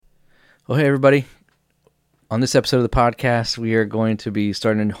Well, hey, everybody. On this episode of the podcast, we are going to be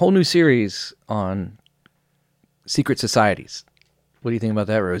starting a whole new series on secret societies. What do you think about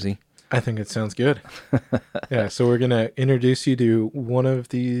that, Rosie? I think it sounds good. Yeah, so we're going to introduce you to one of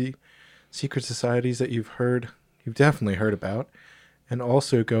the secret societies that you've definitely heard about, and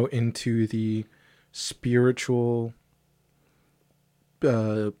also go into the spiritual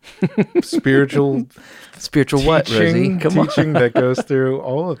Spiritual what, Rosie? Come on. teaching that goes through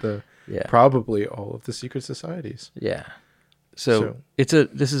Yeah. probably all of the secret societies. Yeah. So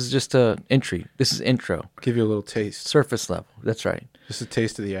this is just a entry. This is intro. Give you a little taste. Surface level. That's right. Just a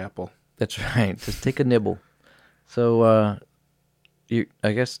taste of the apple. That's right. Just take a nibble. So,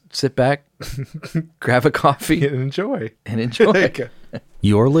 I guess sit back, grab a coffee, And enjoy. and enjoy. Okay.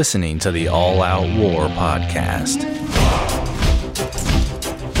 You're listening to the All Out War podcast.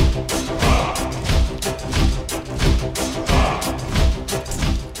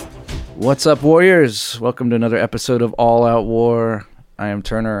 What's up, Warriors? Welcome to another episode of All Out War. I am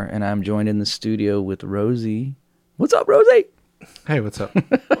Turner, and I'm joined in the studio with Rosie. What's up, Rosie? Hey, what's up?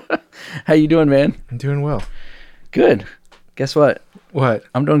 How you doing, man? I'm doing well. Good. Guess what? What?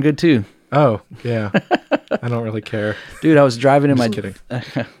 I'm doing good, too. Oh, yeah. I don't really care. Dude, I was driving in Just my... kidding.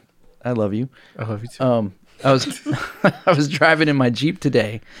 I love you. I love you too. I was driving in my Jeep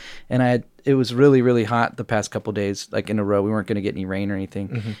today, and it was really, really hot the past couple days, like in a row. We weren't going to get any rain or anything.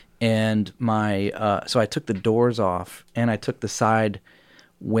 Mm-hmm. And so I took the doors off, and I took the side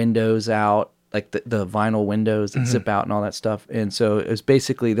windows out, like the vinyl windows that zip out and all that stuff. And so it was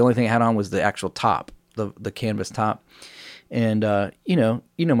basically the only thing I had on was the actual top, the canvas top. And you know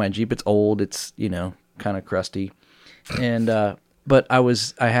my Jeep, it's old, it's kind of crusty, and but I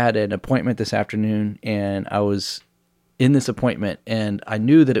had an appointment this afternoon, and I was in this appointment, and I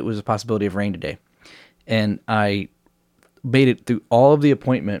knew that it was a possibility of rain today, and I made it through all of the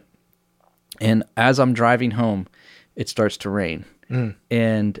appointment, and as I'm driving home, it starts to rain,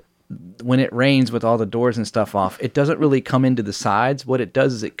 and when it rains with all the doors and stuff off, it doesn't really come into the sides. What it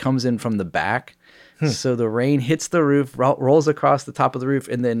does is it comes in from the back. So the rain hits the roof, rolls across the top of the roof,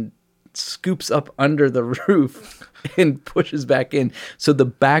 and then scoops up under the roof and pushes back in. So the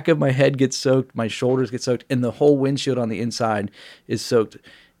back of my head gets soaked, my shoulders get soaked, and the whole windshield on the inside is soaked.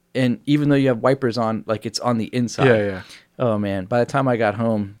 And even though you have wipers on, like it's on the inside. Yeah. Oh, man. By the time I got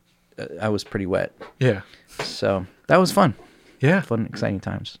home, I was pretty wet. Yeah. So that was fun. Yeah. Fun, exciting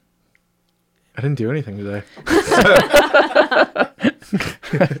times. I didn't do anything today.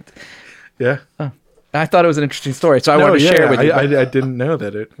 Yeah. I thought it was an interesting story, so I wanted to share it with you. I didn't know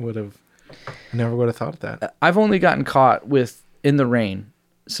that it would have. Never would have thought of that. I've only gotten caught in the rain.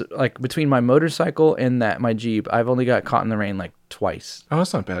 So, like between my motorcycle and my Jeep, I've only got caught in the rain like twice. Oh,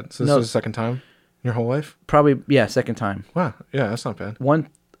 that's not bad. So this No. is the second time in your whole life? Probably, yeah, second time. Wow. Yeah, that's not bad.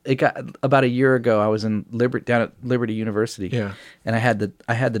 It got about a year ago. I was down at Liberty University. Yeah. And I had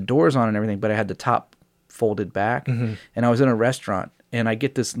the doors on and everything, but I had the top folded back. And I was in a restaurant, and I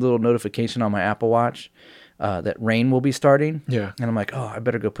get this little notification on my Apple Watch that rain will be starting. Yeah. And I'm like, oh, I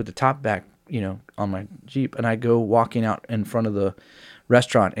better go put the top back, on my Jeep. And I go walking out in front of the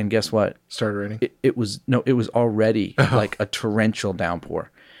restaurant, and guess what? Started raining? It was already like a torrential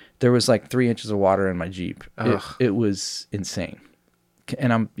downpour. There was like 3 inches of water in my Jeep. It was insane.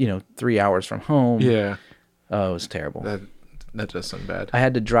 And I'm, 3 hours from home. Yeah. Oh, it was terrible. That does sound bad. I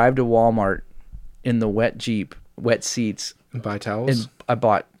had to drive to Walmart in the wet Jeep, wet seats. Buy towels? And I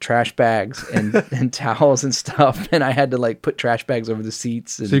bought trash bags and towels and stuff. And I had to like put trash bags over the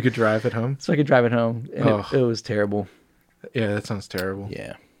seats. And, so you could drive it home? So I could drive it home. And it was terrible. Yeah, that sounds terrible.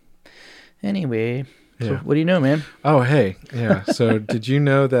 Yeah. Anyway, Yeah. So what do you know, man? Oh, hey. Yeah. So did you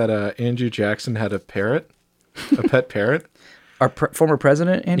know that Andrew Jackson had a parrot? A pet parrot? Our former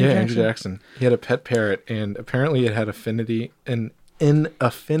president, Andrew Jackson? Andrew Jackson. He had a pet parrot, and apparently it had an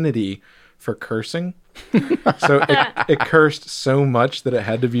affinity for cursing. So it cursed so much that it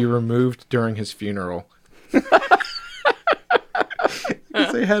had to be removed during his funeral. Because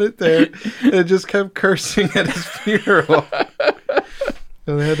they had it there, and it just kept cursing at his funeral.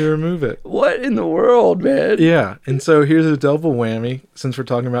 And they had to remove it. What in the world, man? Yeah, and so here's a double whammy, since we're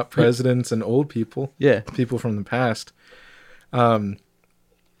talking about presidents and old people. Yeah. People from the past. Thomas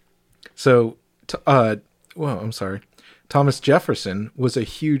Jefferson was a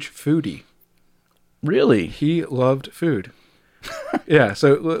huge foodie. Really? He loved food. Yeah,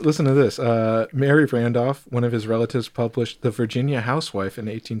 so listen to this. Mary Randolph, one of his relatives, published The Virginia Housewife in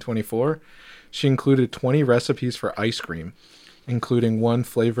 1824. She included 20 recipes for ice cream, including one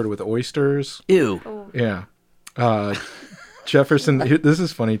flavored with oysters. Ew. Oh. Yeah. Jefferson, this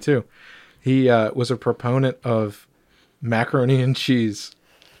is funny too. He was a proponent of macaroni and cheese.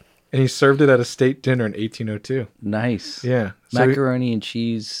 And he served it at a state dinner in 1802. Nice. Yeah. So Macaroni and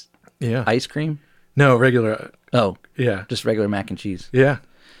cheese yeah. ice cream? No, regular. Oh, Yeah. just regular mac and cheese. Yeah.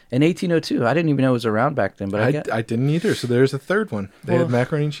 In 1802. I didn't even know it was around back then, but I didn't either. So there's a third one. They Well, had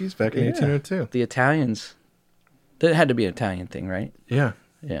macaroni and cheese back in yeah. 1802. The Italians. That had to be an Italian thing, right? Yeah.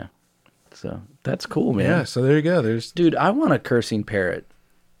 Yeah. So that's cool, man. Yeah. So there you go. There's. Dude, I want a cursing parrot.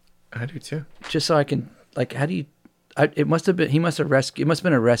 I do too. Just so I can, like, how do you... it must have been... It must have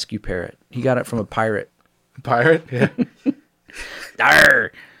been a rescue parrot. He got it from a pirate. Pirate. Yeah.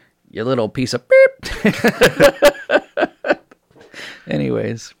 Arr! You little piece of beep.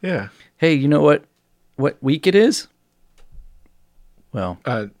 Anyways. Yeah. Hey, you know what week it is? Well,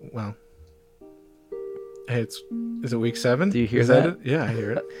 Well. Hey, is it week 7? Do you hear is that? it? Yeah, I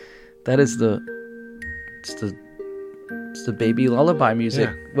hear it. that is it's the baby lullaby music.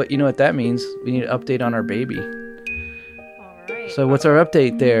 Yeah. What you know what that means? We need an update on our baby. All right. So what's our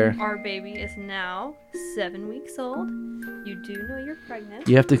update there? Our baby is now 7 weeks old. You do know you're pregnant.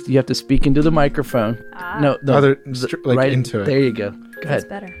 You have to speak into the microphone. Ah. No, Like right into it. There you go. Go That's ahead.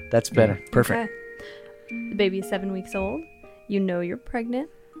 better. That's better. Perfect. Okay. The baby is 7 weeks old. You know you're pregnant,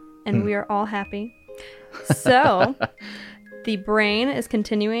 and we are all happy. So, the brain is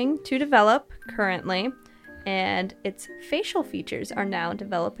continuing to develop currently, and its facial features are now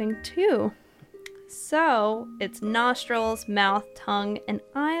developing too. So, its nostrils, mouth, tongue, and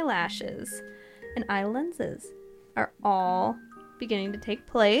eyelashes and eye lenses are all beginning to take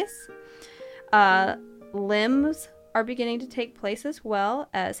place. Limbs are beginning to take place as well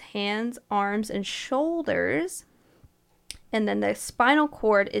as hands, arms, and shoulders. And then the spinal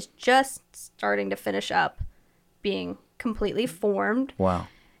cord is just starting to finish up being completely formed. Wow.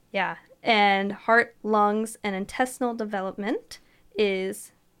 Yeah. And heart, lungs, and intestinal development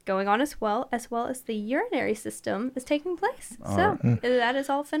is going on as well as the urinary system is taking place. So that is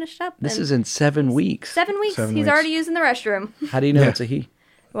all finished up. This And is in 7 weeks. 7 weeks. 7 He's weeks. already using the restroom. How do you know Yeah. it's a he?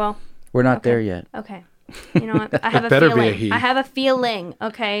 Well, We're not Okay. there yet. okay. You know what? I have a better be a feeling. he. I have a feeling,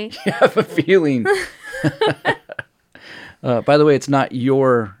 okay? I have a feeling. By the way, it's not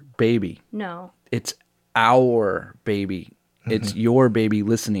your baby. No. It's our baby. It's your baby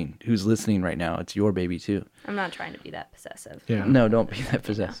listening. Who's listening right now? It's your baby too. I'm not trying to be that possessive. Yeah. No, don't be that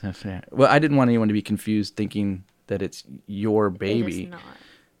possessive. Yeah. Well, I didn't want anyone to be confused thinking that it's your It baby is not.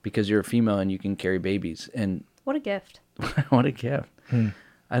 because you're a female and you can carry babies. And What a gift. what a gift.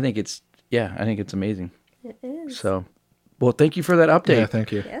 I think it's amazing. It is. So, well, thank you for that update. Yeah,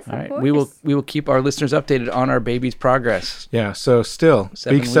 thank you. Yes, All of right, course. we will keep our listeners updated on our baby's progress. Yeah, so still,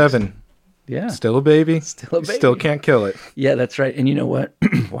 7 week weeks. 7. Yeah, Still a baby. Still a baby. Still can't kill it. yeah, that's right. And you know what?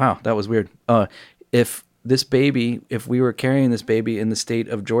 Wow, that was weird. If we were carrying this baby in the state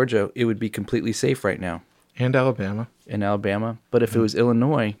of Georgia, it would be completely safe right now And Alabama. in Alabama. But if it was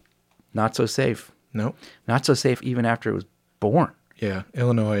Illinois, not so safe. Nope. Not so safe even after it was born. Yeah,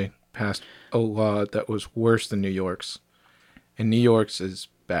 Illinois passed a law that was worse than New York's. And New York's is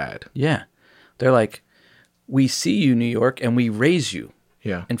bad. Yeah, they're like, we see you, New York, and we raise you.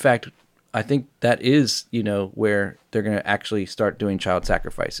 Yeah. In fact, I think that is, where they're going to actually start doing child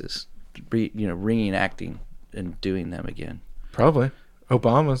sacrifices, reenacting and doing them again. Probably.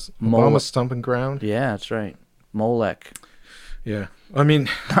 Obama's stomping ground. Yeah, that's right. Molech. Yeah. I mean,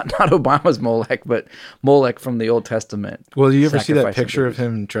 Not Obama's Molech, but Molech from the Old Testament. well, you ever see that Sacrificing picture of babies.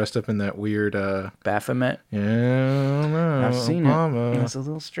 him dressed up in that weird, Baphomet? yeah, I don't know. I've seen Obama. it. It's a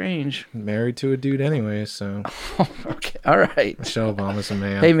little strange. Married to a dude anyway, so Okay, all right. Michelle Obama's a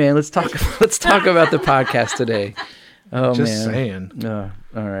man. Hey, man, let's talk about the podcast today. Oh, Just man. saying.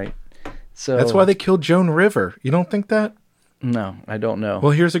 All right. So That's why they killed Joan River. You don't think that? No, I don't know.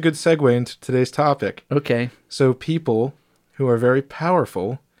 Well, here's a good segue into today's topic. Okay. So people who are very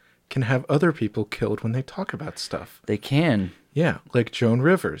powerful can have other people killed when they talk about stuff. They can. Yeah, like Joan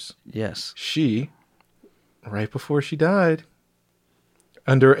Rivers. Yes. She, right before she died,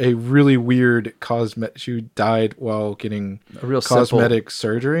 under a really weird she died while getting A real cosmetic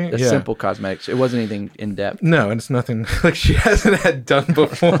surgery. A simple cosmetics. It wasn't anything in depth. No, and it's nothing like she hasn't had done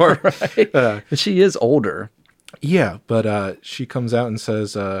before. But she is older. Yeah, but she comes out and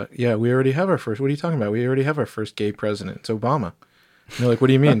says, yeah, we already have our first. What are you talking about? We already have our first gay president. It's Obama. And they're like, what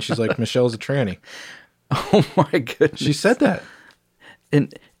do you mean? She's like, Michelle's a tranny. Oh my goodness. She said that.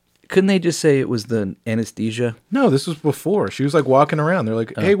 And couldn't they just say it was the anesthesia? No, this was before. She was like walking around. They're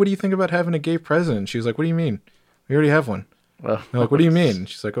like, hey, what do you think about having a gay president? She was like, what do you mean? We already have one. Well, They're like, what do you mean?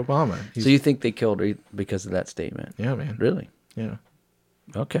 She's like, Obama. so you think they killed her because of that statement? Yeah, man. Really? Yeah.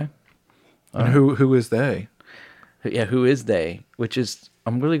 Okay. And who is they? Yeah, who is they? Which is,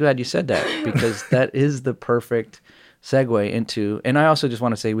 I'm really glad you said that because that is the perfect segue into, and I also just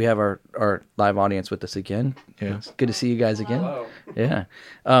want to say we have our live audience with us again. Yeah. It's good to see you guys again. Yeah.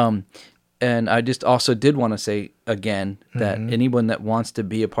 And I just also did want to say again that anyone that wants to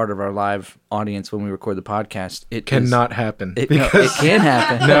be a part of our live audience when we record the podcast, it Cannot happen. it can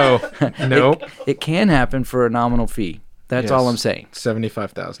happen. No. It can happen for a nominal fee. That's all I'm saying.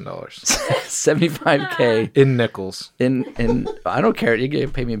 $75,000 $75K in nickels. in I don't care. You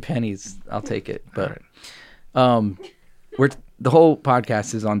can pay me in pennies. I'll take it. But we're the whole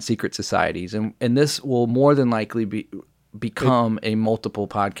podcast is on secret societies, and this will more than likely become a multiple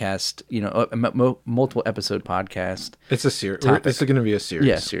podcast, multiple episode podcast. It's a series. It's going to be a series.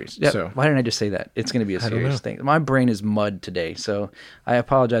 Yeah, series. Yep. So why didn't I just say that? It's going to be a serious thing. My brain is mud today, so I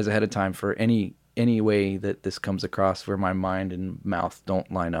apologize ahead of time for any way that this comes across where my mind and mouth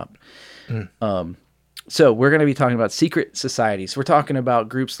don't line up. So we're going to be talking about secret societies. We're talking about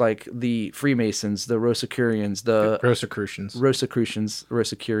groups like the Freemasons, the Rosicrucians, the Rosicrucians,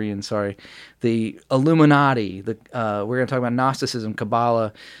 the Illuminati. We're going to talk about Gnosticism,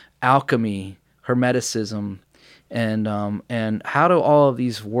 Kabbalah, alchemy, Hermeticism, and how do all of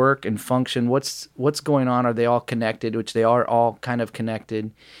these work and function? What's going on? Are they all connected? Which they are all kind of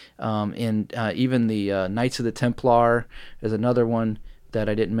connected. And even the Knights of the Templar is another one that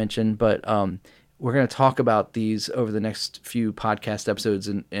I didn't mention, but we're going to talk about these over the next few podcast episodes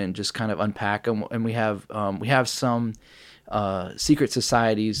and just kind of unpack them. And we have some secret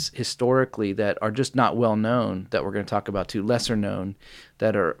societies historically that are just not well known that we're going to talk about too, lesser known,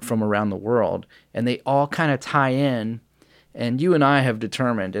 that are from around the world. And they all kind of tie in. And you and I have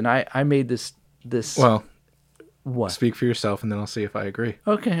determined, and I made this. Well, what? Speak for yourself, and then I'll see if I agree.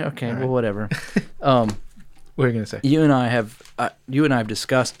 Okay. Right. Well, whatever. What are you going to say? You and I have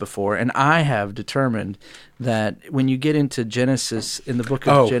discussed before, and I have determined that when you get into Genesis, in the book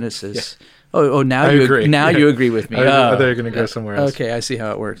of Genesis, now you agree. You agree with me. I thought you were going to go somewhere else. Okay, I see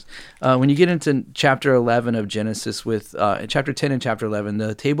how it works. When you get into chapter 11 of Genesis, with chapter 10 and chapter 11,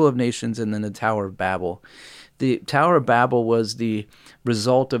 the Table of Nations and then the Tower of Babel. The Tower of Babel was the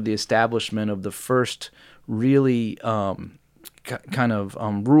result of the establishment of the first really kind of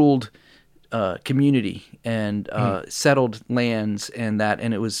ruled community and settled lands, and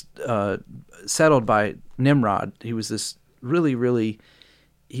it was settled by Nimrod. He was this really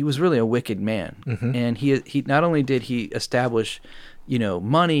a wicked man, and he not only did he establish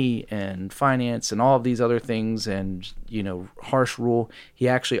money and finance and all of these other things and harsh rule, he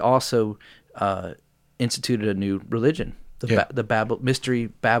actually also instituted a new religion. The Mystery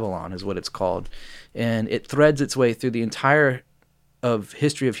Babylon is what it's called, and it threads its way through the entire of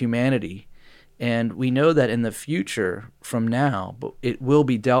history of humanity. And we know that in the future from now, but it will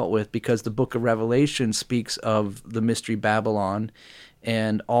be dealt with because the book of Revelation speaks of the Mystery Babylon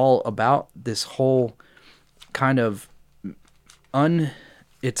and all about this whole kind of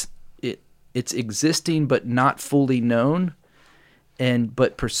it's existing but not fully known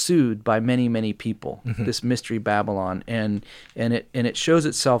but pursued by many, many people, this Mystery Babylon. And it shows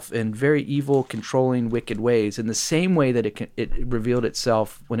itself in very evil, controlling, wicked ways, in the same way that it revealed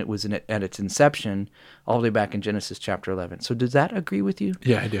itself when it was at its inception, all the way back in Genesis chapter 11. So does that agree with you?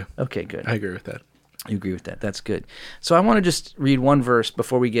 Yeah, I do. Okay, good. I agree with that. You agree with that. That's good. So I want to just read one verse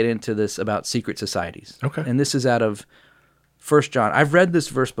before we get into this about secret societies. Okay. And this is out of 1 John. I've read this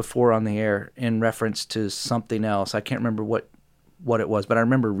verse before on the air in reference to something else. I can't remember what it was, but I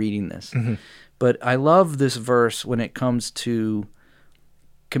remember reading this. But I love this verse when it comes to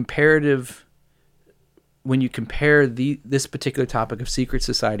comparative, when you compare this particular topic of secret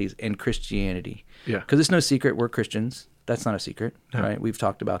societies and Christianity. Yeah. Because it's no secret we're Christians. That's not a secret, right? We've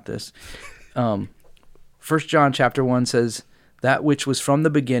talked about this. 1 John chapter 1 says, "That which was from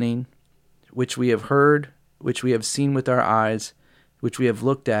the beginning, which we have heard, which we have seen with our eyes, which we have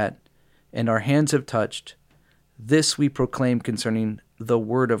looked at, and our hands have touched, this we proclaim concerning the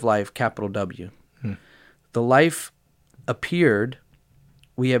word of life," capital W. The life appeared,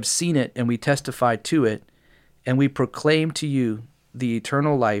 we have seen it, and we testify to it, and we proclaim to you the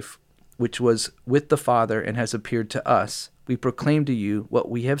eternal life, which was with the Father and has appeared to us. We proclaim to you what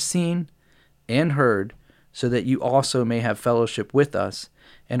we have seen and heard, so that you also may have fellowship with us,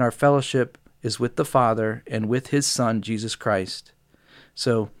 and our fellowship is with the Father and with his Son, Jesus Christ.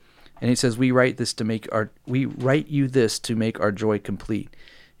 And he says, we write you this to make our joy complete.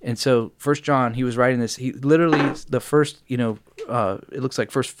 And so 1 John, he was writing this, he literally, the first, it looks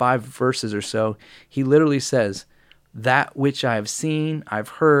like first 5 verses or so, he literally says, that which I have seen, I've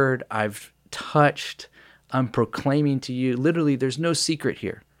heard, I've touched, I'm proclaiming to you. Literally, there's no secret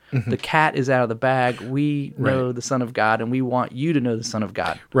here. The cat is out of the bag. We know the Son of God, and we want you to know the Son of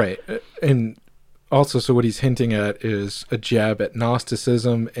God. Right. And also, so what he's hinting at is a jab at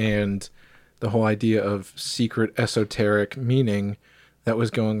Gnosticism and the whole idea of secret esoteric meaning that was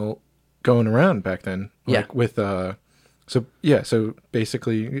going around back then. Yeah. With so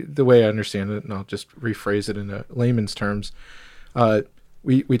basically the way I understand it, and I'll just rephrase it in a layman's terms,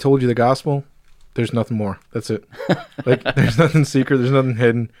 we told you the gospel. There's nothing more. That's it. Like, there's nothing secret. There's nothing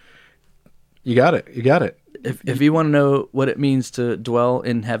hidden. You got it. You got it. If you want to know what it means to dwell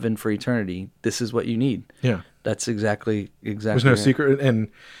in heaven for eternity, this is what you need. Yeah. That's exactly. There's no right. secret, and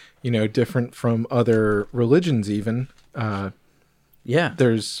different from other religions even. Yeah.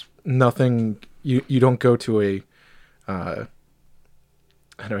 There's nothing. You don't go to a. How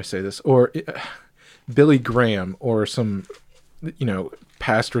do I say this? Or Billy Graham or some,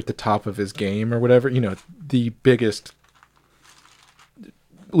 pastor at the top of his game or whatever. The biggest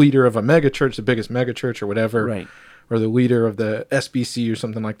leader of a mega church, the biggest mega church or whatever, Right. or the leader of the SBC or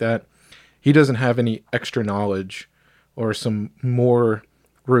something like that. He doesn't have any extra knowledge or some more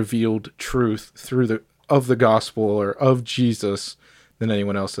revealed truth of the gospel or of Jesus than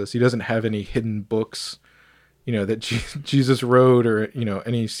anyone else does. He doesn't have any hidden books, that Jesus wrote or,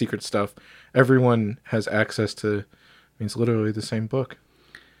 any secret stuff. Everyone has access to, it's literally the same book.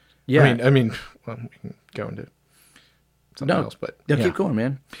 Yeah. I mean, well, we can go into something else, but Yeah, keep going,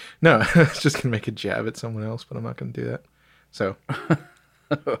 man. No, I was just gonna make a jab at someone else, but I'm not gonna do that. So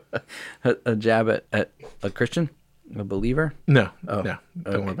A jab at a Christian, a believer. no, Oh, no,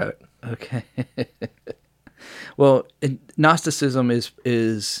 don't worry about it. Okay. Well, Gnosticism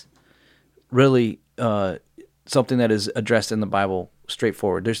is really something that is addressed in the Bible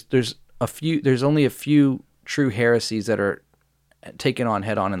straightforward. There's only a few true heresies that are taken on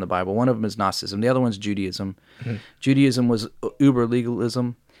head on in the Bible. One of them is Gnosticism. The other one's Judaism. Mm-hmm. Judaism was uber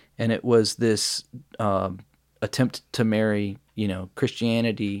legalism, and it was this attempt to marry,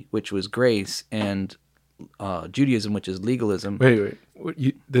 Christianity, which was grace, and Judaism, which is legalism.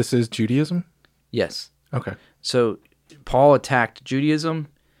 Wait. This is Judaism? Yes. Okay. So Paul attacked Judaism,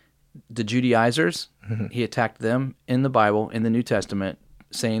 the Judaizers. Mm-hmm. He attacked them in the Bible, in the New Testament,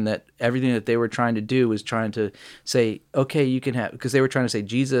 saying that everything that they were trying to do was trying to say, okay, you can have, because they were trying to say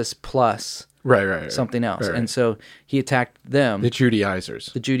Jesus plus right, something else. Right. And so he attacked them. The Judaizers.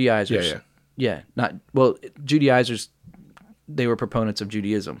 The Judaizers. Yeah. Judaizers, they were proponents of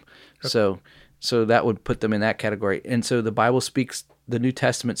Judaism. Okay. So that would put them in that category. And so the Bible speaks, the New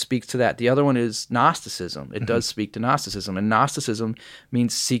Testament speaks to that. The other one is Gnosticism. It does speak to Gnosticism. And Gnosticism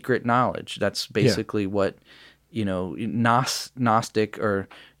means secret knowledge. That's basically what, Gnostic or,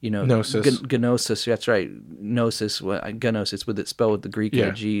 Gnosis. Gnosis. That's right. Gnosis, Gnosis, with it spelled with the Greek and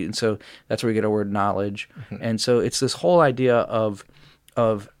a G. And so that's where we get our word knowledge. Mm-hmm. And so it's this whole idea of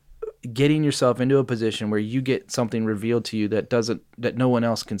getting yourself into a position where you get something revealed to you that no one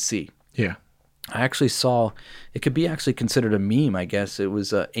else can see. Yeah. I actually saw, it could be actually considered a meme, I guess. It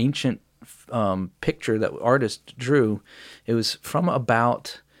was an ancient picture that artist drew. It was from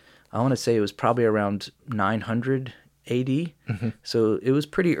about, I want to say it was probably around 900 AD. Mm-hmm. So it was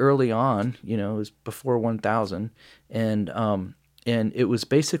pretty early on, it was before 1000. And it was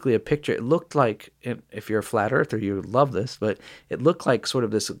basically a picture. It looked like, if you're a flat earther, you would love this, but it looked like sort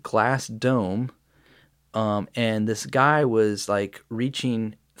of this glass dome. And this guy was like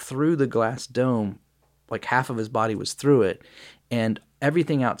reaching through the glass dome, like half of his body was through it, and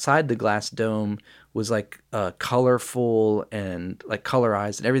everything outside the glass dome was like colorful and like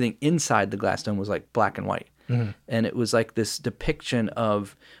colorized, and everything inside the glass dome was like black and white. Mm-hmm. And it was like this depiction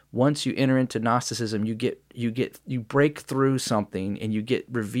of, once you enter into Gnosticism, you break through something and you get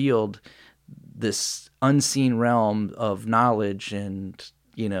revealed this unseen realm of knowledge and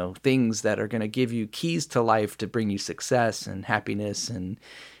things that are going to give you keys to life to bring you success and happiness and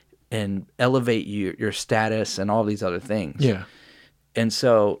elevate your status and all these other things. Yeah. And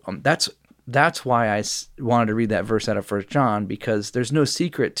so that's why I wanted to read that verse out of 1 John, because there's no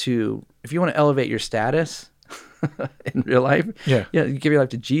secret to, if you want to elevate your status in real life, you give your life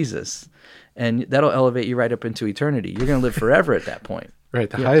to Jesus, and that'll elevate you right up into eternity. You're going to live forever at that point. Right,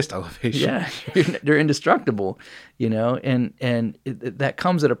 the highest elevation. Yeah, you're indestructible, and that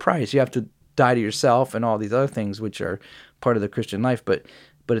comes at a price. You have to die to yourself and all these other things, which are part of the Christian life. But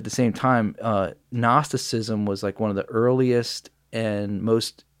at the same time, Gnosticism was like one of the earliest and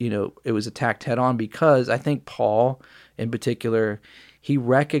most, it was attacked head on, because I think Paul, in particular, he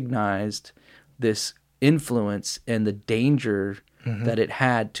recognized this influence and the danger that it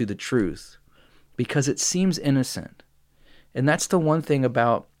had to the truth, because it seems innocent. And that's the one thing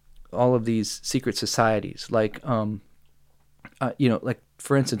about all of these secret societies. Like, like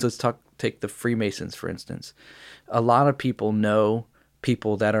for instance, take the Freemasons, for instance. A lot of people know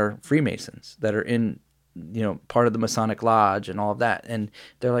people that are Freemasons, that are in, part of the Masonic Lodge and all of that. And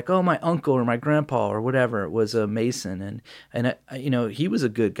they're like, oh, my uncle or my grandpa or whatever was a Mason. And he was a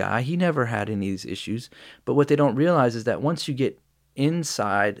good guy. He never had any of these issues. But what they don't realize is that once you get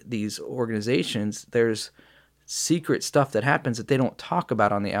inside these organizations, there's secret stuff that happens that they don't talk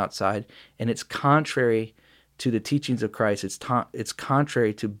about on the outside. And it's contrary to the teachings of Christ. It's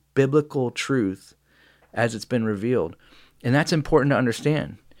contrary to biblical truth as it's been revealed. And that's important to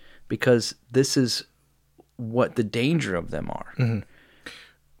understand, because this is what the danger of them are. Mm-hmm.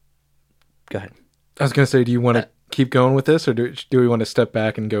 Go ahead. I was going to say, do you want to keep going with this, or do we want to step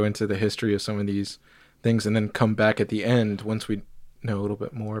back and go into the history of some of these things and then come back at the end once we know a little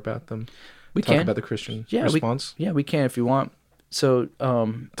bit more about them? We talk can about the Christian response. We can if you want. So,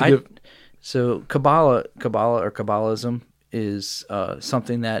 Kabbalah or Kabbalism is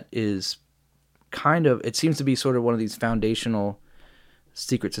something that is kind of, it seems to be sort of one of these foundational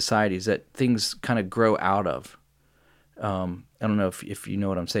secret societies that things kind of grow out of. I don't know if you know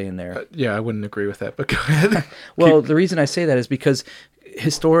what I'm saying there. Yeah, I wouldn't agree with that, but go ahead. Well, the reason I say that is because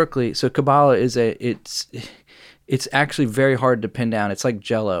historically, so Kabbalah is it's actually very hard to pin down. It's like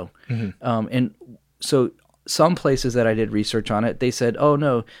Jell-O. Mm-hmm. And so some places that I did research on it, they said, oh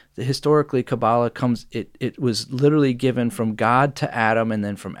no, historically Kabbalah it was literally given from God to Adam, and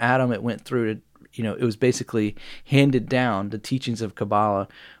then from Adam it went through to, it was basically handed down. The teachings of Kabbalah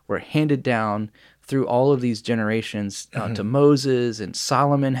were handed down through all of these generations to Moses, and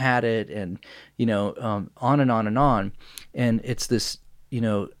Solomon had it, and on and on and on. And it's this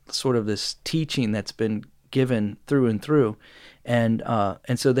sort of this teaching that's been given through and through, and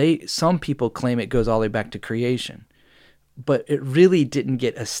so some people claim it goes all the way back to creation, but it really didn't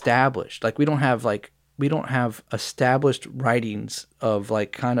get established. Like we don't have established writings of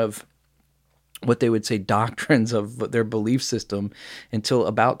like kind of what they would say doctrines of their belief system until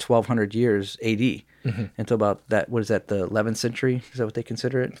about 1200 years AD. Until about that, what is that, the 11th century? Is that what they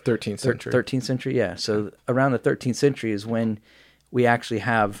consider it? 13th century. 13th century, yeah. So around the 13th century is when we actually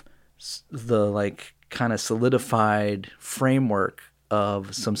have the like kind of solidified framework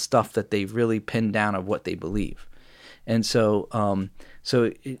of some stuff that they've really pinned down of what they believe. And so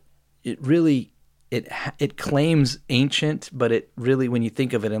it really claims ancient, but it really, when you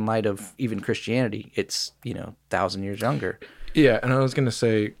think of it in light of even Christianity, it's 1,000 years younger. Yeah, and I was going to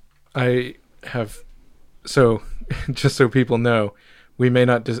say, so just so people know, we may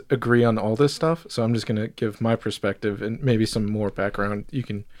not agree on all this stuff, so I'm just going to give my perspective and maybe some more background. You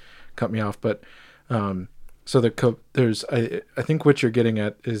can cut me off, but there's I think what you're getting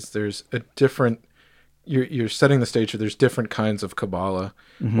at is there's a different, you're setting the stage. There's different kinds of Kabbalah,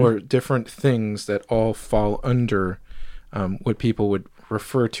 or different things that all fall under what people would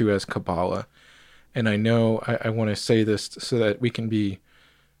refer to as Kabbalah. And I know I want to say this so that we can be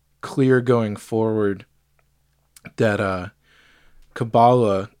clear going forward that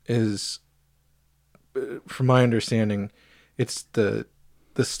Kabbalah is, from my understanding, it's the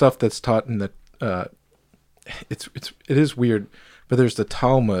stuff that's taught in the it is weird, but there's the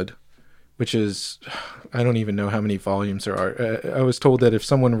Talmud, which is, I don't even know how many volumes there are. I was told that if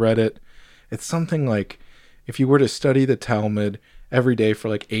someone read it, it's something like, if you were to study the Talmud every day for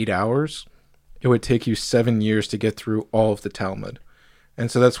like 8 hours, it would take you 7 years to get through all of the Talmud.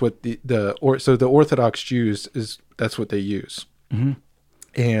 And so that's what the Orthodox Jews that's what they use. Mm-hmm.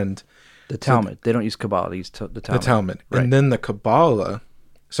 And the Talmud, they don't use Kabbalah, they use the Talmud. The Talmud. Right. And then the Kabbalah.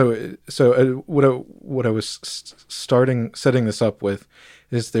 So what I was setting this up with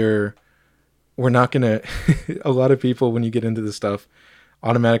is we're not going to, a lot of people, when you get into this stuff,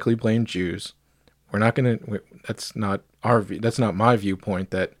 automatically blame Jews. We're not going to, that's not our view. That's not my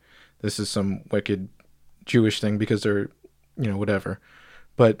viewpoint that this is some wicked Jewish thing because they're, whatever.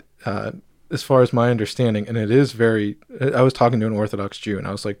 But as far as my understanding, and it is I was talking to an Orthodox Jew and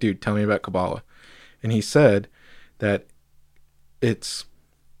I was like, dude, tell me about Kabbalah. And he said that it's,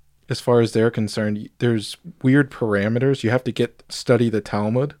 as far as they're concerned, there's weird parameters. You have to study the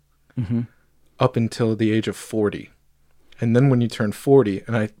Talmud up until the age of 40. And then when you turn 40,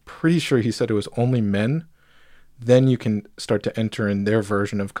 and I'm pretty sure he said it was only men, then you can start to enter in their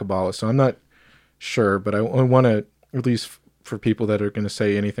version of Kabbalah. So I'm not sure, but I want to, at least for people that are going to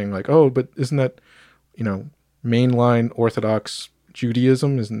say anything like, oh, but isn't that, mainline Orthodox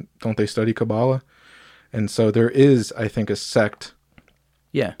Judaism? Don't they study Kabbalah? And so there is, I think, a sect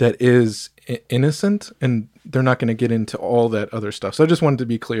that is innocent, and they're not going to get into all that other stuff. So I just wanted to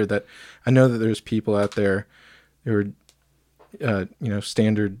be clear that I know that there's people out there who are,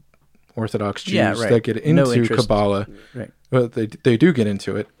 standard Orthodox Jews that get into Kabbalah. Right. Well, they do get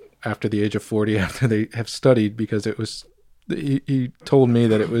into it after the age of 40, after they have studied, because it was he told me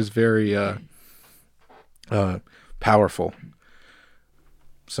that it was very powerful.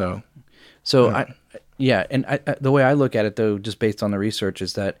 So And the way I look at it, though, just based on the research,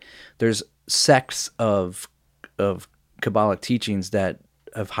 is that there's sects of Kabbalic teachings that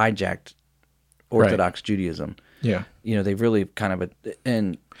have hijacked Orthodox Judaism. Yeah. They've really kind of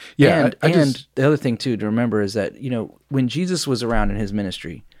and just, the other thing too to remember is that when Jesus was around in his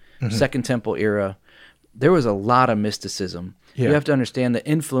ministry, Second Temple era, there was a lot of mysticism. Yeah. You have to understand the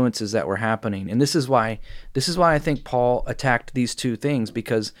influences that were happening, and this is why I think Paul attacked these two things,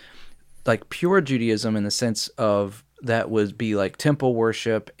 because like pure Judaism in the sense of that would be like temple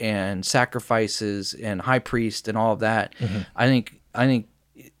worship and sacrifices and high priest and all of that. I think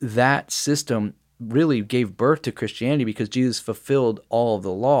that system really gave birth to Christianity because Jesus fulfilled all of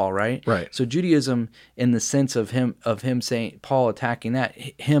the law, right? Right. So Judaism, in the sense of him saying, Paul attacking that,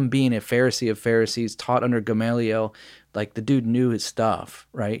 him being a Pharisee of Pharisees, taught under Gamaliel, like the dude knew his stuff,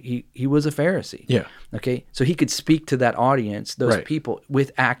 right? He was a Pharisee. Yeah. Okay. So he could speak to that audience, those Right. people,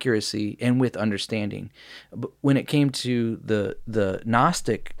 with accuracy and with understanding. But when it came to the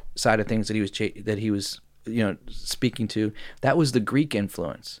Gnostic side of things that he was speaking to, that was the Greek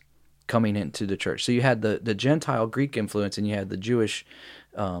influence coming into the church. So you had the Gentile Greek influence, and you had the Jewish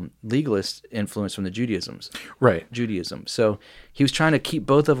legalist influence from the Judaism. So he was trying to keep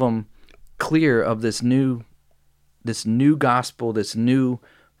both of them clear of this new gospel, this new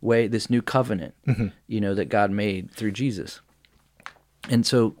way, this new covenant, that God made through Jesus. And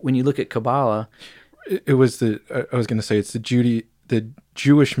so when you look at Kabbalah, it was I was going to say it's the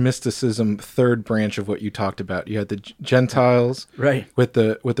Jewish mysticism third branch of what you talked about. You had the Gentiles, right, with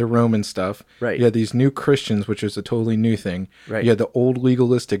the Roman stuff. Right. You had these new Christians, which was a totally new thing. Right. You had the old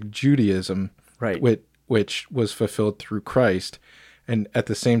legalistic Judaism, right, which was fulfilled through Christ, and at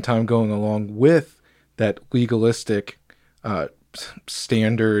the same time going along with that legalistic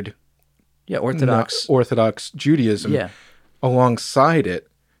standard, Orthodox Judaism. Yeah. Alongside it,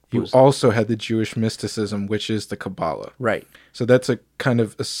 you also had the Jewish mysticism, which is the Kabbalah. Right. So that's a kind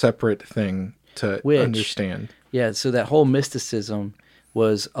of a separate thing to understand. Yeah, so that whole mysticism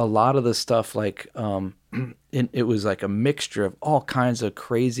was a lot of the stuff like it was like a mixture of all kinds of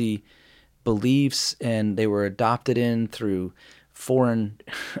crazy beliefs, and they were adopted in through foreign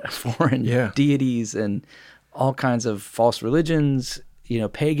deities and all kinds of false religions,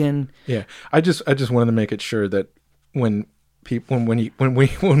 pagan. Yeah. I just wanted to make it sure that when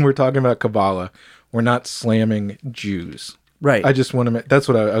we're talking about Kabbalah, we're not slamming Jews. Right. I just want to that's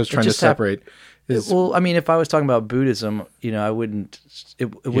what I was trying to separate. Well, I mean, if I was talking about Buddhism, I wouldn't.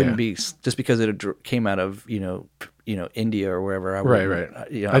 It wouldn't be just because it came out of India or wherever. Right.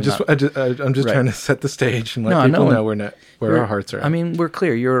 I'm just trying to set the stage and let people know where our hearts are at. I mean, we're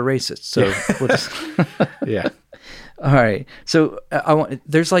clear. You're a racist, so we'll just. Yeah. All right. So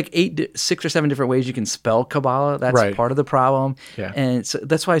there's like 6 or 7 different ways you can spell Kabbalah. That's part of the problem. Yeah. And so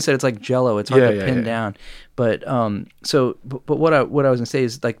that's why I said it's like Jell-O. It's hard to pin down. But but what I was gonna say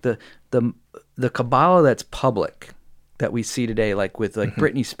is like the Kabbalah that's public that we see today, like with like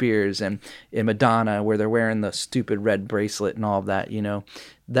Britney Spears and Madonna, where they're wearing the stupid red bracelet and all of that.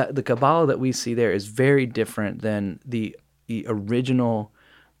 That the Kabbalah that we see there is very different than the original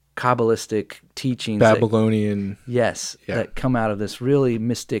Kabbalistic teachings, Babylonian, that come out of this really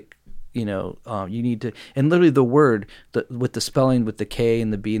mystic. You need to, and literally the word with the spelling, with the K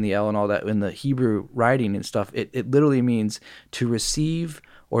and the B and the L and all that in the Hebrew writing and stuff, it literally means to receive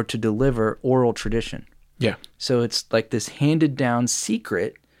or to deliver oral tradition. Yeah. So it's like this handed down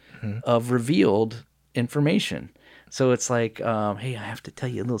secret of revealed information. So it's like, hey, I have to tell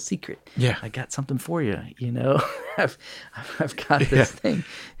you a little secret. Yeah. I got something for you, I've got this thing.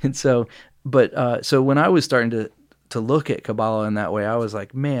 And so, so when I was starting to look at Kabbalah in that way, I was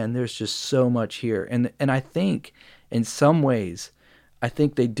like, man, there's just so much here. And I think in some ways, I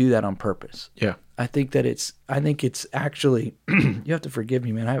think they do that on purpose. Yeah. I think it's actually, you have to forgive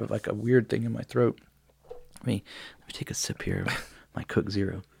me, man. I have like a weird thing in my throat. Let me take a sip here of my Coke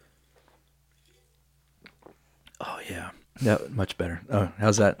Zero. Oh, yeah. No, much better. Oh,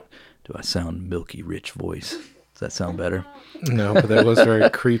 how's that? Do I sound milky, rich voice? Does that sound better? No, but that was very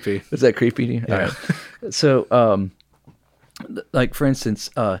creepy. Was that creepy to you? Yeah. All right. So, like for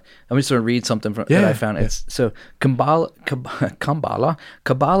instance, I'm just going to read something that I found. Yeah. It's so Kabbalah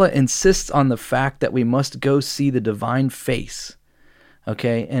insists on the fact that we must go see the divine face.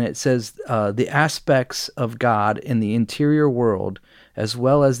 Okay, and it says the aspects of God in the interior world as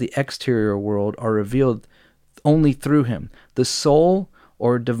well as the exterior world are revealed only through him. The soul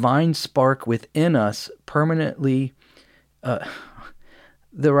or divine spark within us permanently the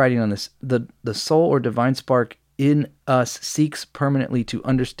writing on this, the soul or divine spark in us seeks permanently to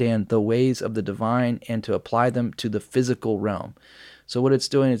understand the ways of the divine and to apply them to the physical realm. So what it's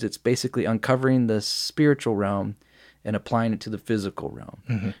doing is it's basically uncovering the spiritual realm and applying it to the physical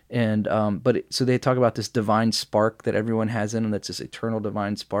realm. And so they talk about this divine spark that everyone has in them, that's this eternal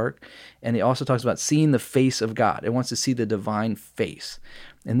divine spark. And it also talks about seeing the face of God. It wants to see the divine face.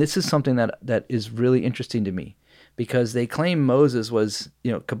 And this is something that is really interesting to me, because they claim Moses was,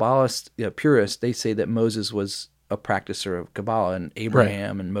 Kabbalists, purists, they say that Moses was a practicer of Kabbalah, and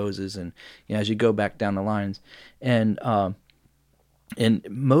Abraham and Moses, and as you go back down the lines. And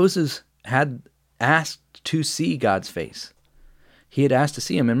Moses had asked to see God's face. He had asked to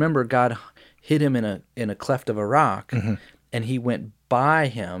see him. And remember, God hid him in a cleft of a rock, and he went by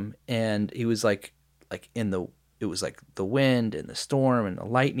him, and he was like it was like the wind and the storm and the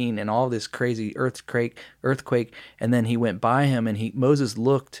lightning and all this crazy earthquake, and then he went by him, and Moses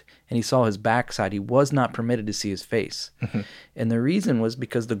looked and he saw his backside. He was not permitted to see his face. And the reason was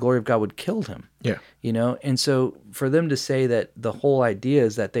because the glory of God would kill him. Yeah. And so for them to say that the whole idea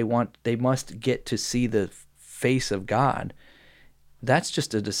is that they must get to see the face of God, that's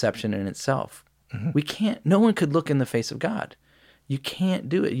just a deception in itself. No one could look in the face of God. You can't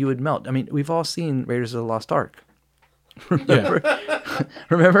do it. You would melt. I mean, we've all seen Raiders of the Lost Ark. Remember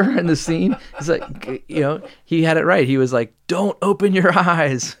in the scene? It's like, he had it right. He was like, "Don't open your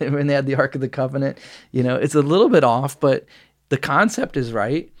eyes," when they had the Ark of the Covenant. It's a little bit off, but the concept is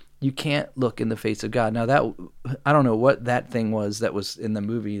right. You can't look in the face of God. Now I don't know what that thing was that was in the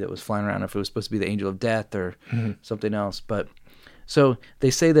movie that was flying around, if it was supposed to be the angel of death or something else. But so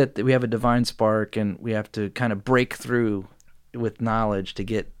they say that we have a divine spark, and we have to kind of break through with knowledge to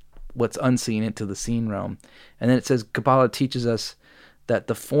get what's unseen into the seen realm. And then it says Kabbalah teaches us that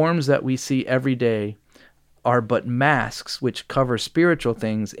the forms that we see every day are but masks which cover spiritual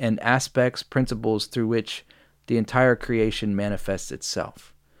things and aspects, principles through which the entire creation manifests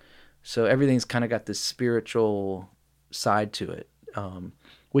itself. So everything's kind of got this spiritual side to it,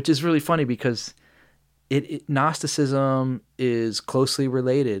 which is really funny because Gnosticism is closely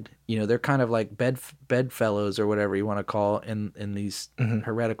related. They're kind of like bedfellows or whatever you want to call in these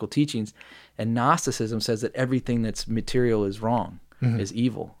heretical teachings. And Gnosticism says that everything that's material is wrong, is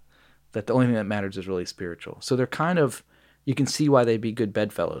evil, that the only thing that matters is really spiritual. So they're kind of, you can see why they'd be good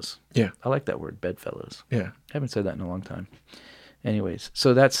bedfellows. Yeah. I like that word, bedfellows. Yeah. I haven't said that in a long time. Anyways,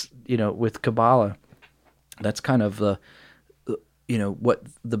 so that's, with Kabbalah, that's kind of what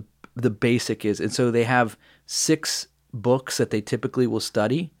the basic is. And so they have 6 books that they typically will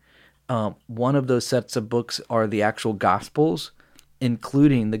study. One of those sets of books are the actual Gospels,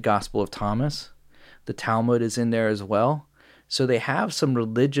 including the Gospel of Thomas. The Talmud is in there as well. So they have some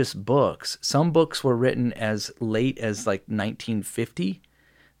religious books. Some books were written as late as like 1950.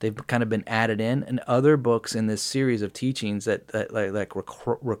 They've kind of been added in. And other books in this series of teachings that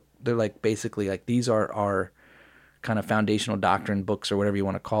they're like basically like these are our kind of foundational doctrine books or whatever you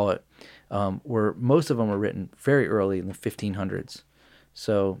want to call it, where most of them were written very early in the 1500s.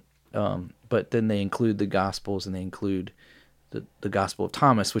 So, but then they include the Gospels, and they include the Gospel of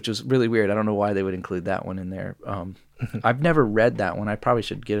Thomas, which is really weird. I don't know why they would include that one in there. I've never read that one. I probably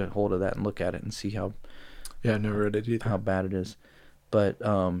should get a hold of that and look at it and see how. Yeah, I never read it either. How bad it is, but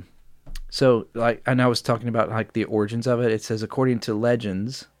so like, and I was talking about like the origins of it. It says according to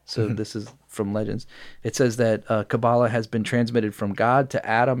legends. So this is from legends. It says that Kabbalah has been transmitted from God to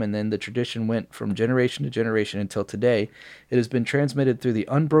Adam, and then the tradition went from generation to generation until today. It has been transmitted through the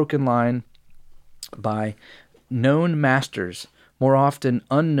unbroken line by known masters, more often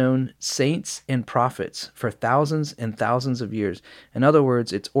unknown saints and prophets, for thousands and thousands of years. In other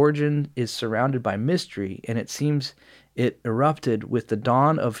words, its origin is surrounded by mystery, and it seems it erupted with the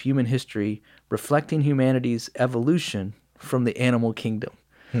dawn of human history, reflecting humanity's evolution from the animal kingdom.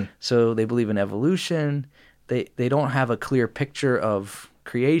 So they believe in evolution. They don't have a clear picture of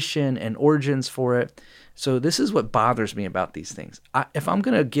creation and origins for it. So this is what bothers me about these things. If I'm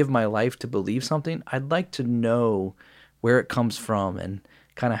going to give my life to believe something, I'd like to know where it comes from and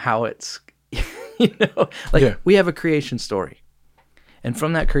kind of how it's, we have a creation story. And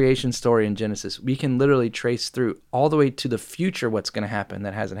from that creation story in Genesis, we can literally trace through all the way to the future what's going to happen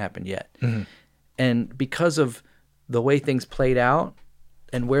that hasn't happened yet. And because of the way things played out,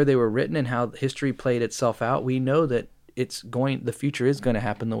 and where they were written and how history played itself out, we know that the future is going to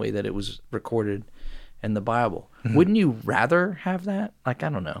happen the way that it was recorded in the Bible. Wouldn't you rather have that? Like, I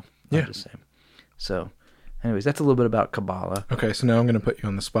don't know. I'm just saying. So, anyways, that's a little bit about Kabbalah. Okay, so now I'm going to put you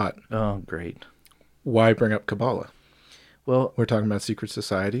on the spot. Oh, great. Why bring up Kabbalah? Well, we're talking about secret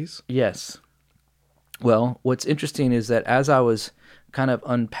societies? Yes. Well, what's interesting is that as I was kind of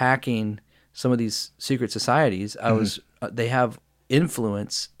unpacking some of these secret societies, they have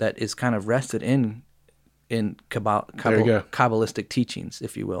influence that is kind of rested in Kabbalistic teachings,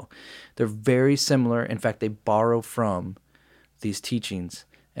 if you will. They're very similar. In fact, they borrow from these teachings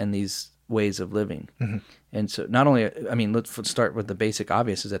and these ways of living. And so not only, I mean, let's start with the basic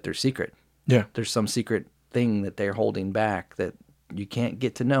obvious is that they're secret. Yeah. There's some secret thing that they're holding back that you can't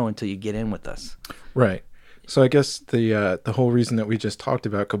get to know until you get in with us. Right. So I guess the whole reason that we just talked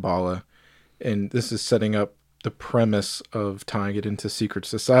about Kabbalah, and this is setting up the premise of tying it into secret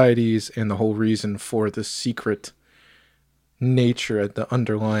societies and the whole reason for the secret nature, the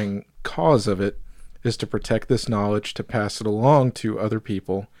underlying cause of it, is to protect this knowledge, to pass it along to other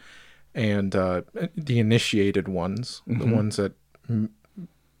people, and the initiated ones, the ones that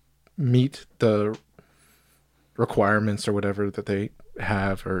meet the requirements or whatever that they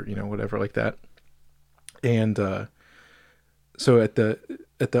have, or whatever like that. And so at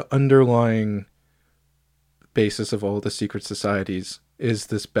the underlying basis of all the secret societies is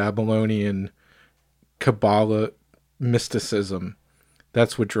this Babylonian Kabbalah mysticism.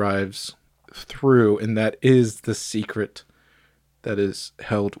 That's what drives through, and that is the secret that is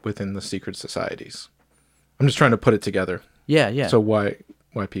held within the secret societies. I'm just trying to put it together. Yeah. So why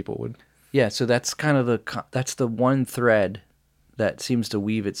people would? Yeah, so that's kind of that's the one thread that seems to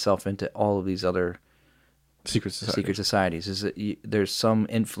weave itself into all of these other secret societies. Is that there's some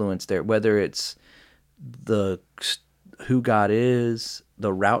influence there, whether it's who God is,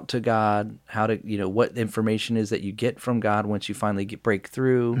 the route to God, how to what information is that you get from God once you finally break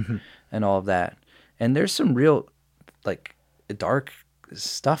through, and all of that. And there's some real dark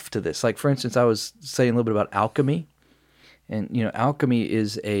stuff to this. Like, for instance, I was saying a little bit about alchemy. And alchemy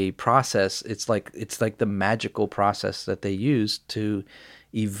is a process. It's like the magical process that they use to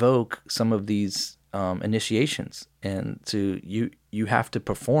evoke some of these initiations, and you have to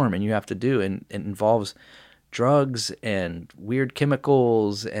perform and you have to do, and it involves drugs and weird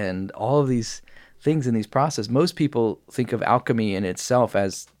chemicals and all of these things in these processes. Most people think of alchemy in itself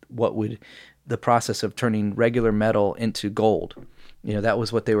as the process of turning regular metal into gold. That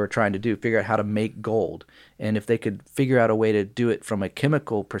was what they were trying to do, figure out how to make gold. And if they could figure out a way to do it from a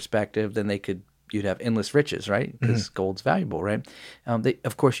chemical perspective, then you'd have endless riches, right? Because gold's valuable, right?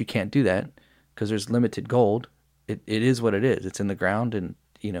 Of course, you can't do that because there's limited gold. It is what it is. It's in the ground, and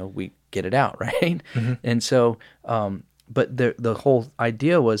we get it out, right? And so, but the whole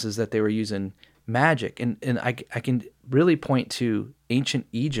idea is that they were using magic, and I can really point to ancient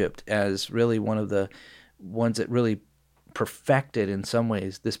Egypt as really one of the ones that really perfected in some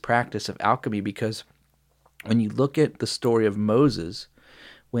ways this practice of alchemy, because when you look at the story of Moses,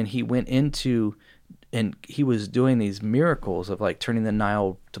 when he went into and he was doing these miracles of turning the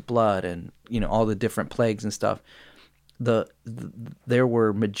Nile to blood and all the different plagues and stuff, there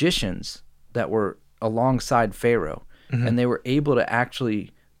were magicians that were alongside Pharaoh, and they were able to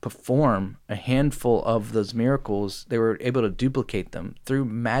actually perform a handful of those miracles. They were able to duplicate them through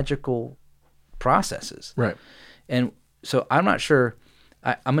magical processes, right? And so I'm not sure.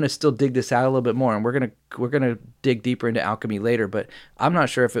 I'm going to still dig this out a little bit more, and we're gonna dig deeper into alchemy later. But I'm not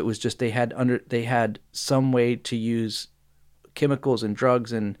sure if it was just they had some way to use chemicals and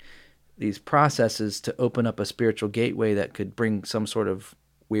drugs and these processes to open up a spiritual gateway that could bring some sort of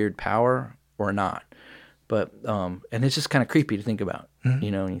weird power or not. But and it's just kind of creepy to think about, when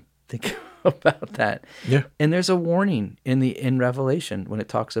you think about that. Yeah. And there's a warning in Revelation when it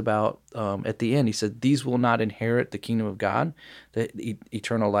talks about at the end. He said, "These will not inherit the kingdom of God, the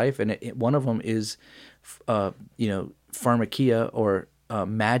eternal life." And one of them is, pharmakia, or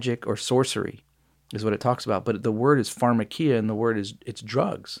magic or sorcery, is what it talks about. But the word is pharmakia, and the word it's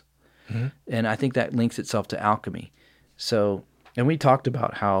drugs. And I think that links itself to alchemy. So, and we talked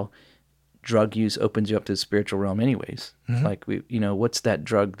about how drug use opens you up to the spiritual realm anyways. Like what's that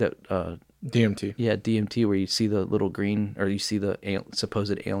drug that DMT. Yeah, DMT, where you see the little green, or you see the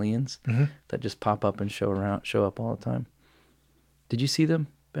supposed aliens that just pop up and show up all the time. Did you see them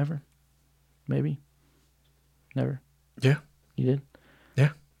ever? Maybe? Never? Yeah. You did? Yeah.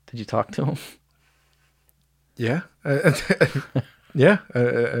 Did you talk to them? Yeah. Yeah.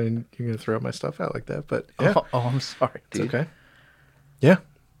 And you're going to throw my stuff out like that, but yeah. Oh, I'm sorry, dude. It's okay. Yeah.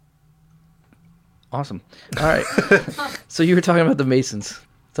 Awesome. All right. So you were talking about the Masons.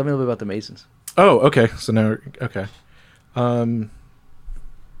 Tell me a little bit about the Masons. Oh, okay. So now, okay.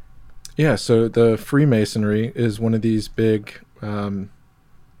 Yeah, so the Freemasonry is one of these big, you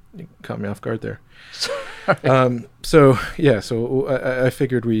caught me off guard there. So I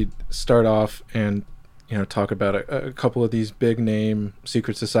figured we'd start off and, talk about a couple of these big name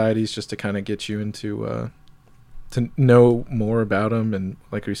secret societies just to kind of get you into, to know more about them, and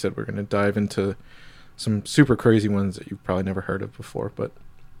like we said, we're going to dive into some super crazy ones that you've probably never heard of before. But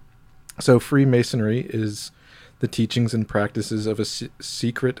so Freemasonry is the teachings and practices of a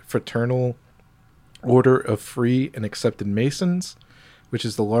secret fraternal order of free and accepted Masons, which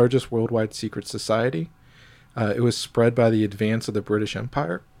is the largest worldwide secret society. It was spread by the advance of the British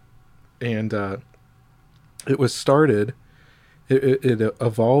Empire, and it was started. It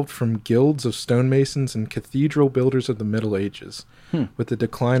evolved from guilds of stonemasons and cathedral builders of the Middle Ages. With the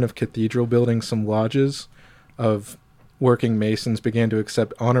decline of cathedral building, some lodges of working masons began to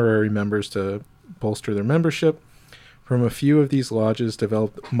accept honorary members to bolster their membership. From a few of these lodges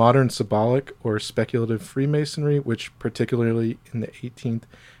developed modern symbolic or speculative Freemasonry, which particularly in the 18th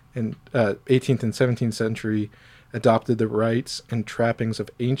and 17th century adopted the rites and trappings of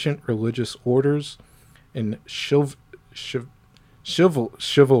ancient religious orders and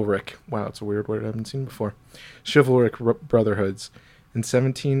chivalric, wow, it's a weird word I haven't seen before, chivalric brotherhoods. In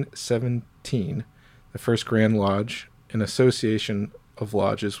 1717, the first Grand Lodge, an association of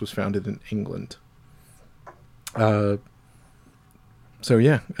lodges, was founded in England. I was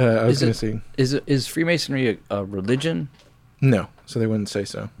going to say... Is Freemasonry a religion? No, so they wouldn't say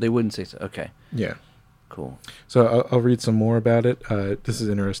so. They wouldn't say so. Okay. Yeah. Cool. So I'll read some more about it. This is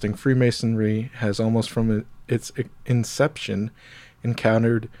interesting. Freemasonry has almost from its inception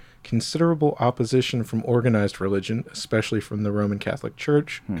encountered considerable opposition from organized religion, especially from the Roman Catholic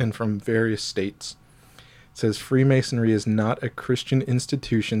Church and from various states. It says Freemasonry is not a Christian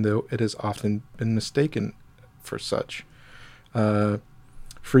institution, though it has often been mistaken for such.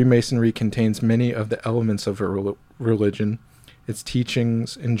 Freemasonry contains many of the elements of a religion. Its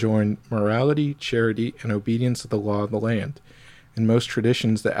teachings enjoin morality, charity, and obedience to the law of the land. In most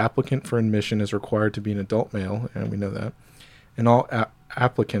traditions, the applicant for admission is required to be an adult male, and we know that. And all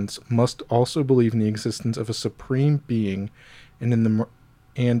applicants must also believe in the existence of a supreme being, and in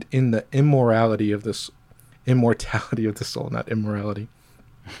the immortality of the soul, not immorality.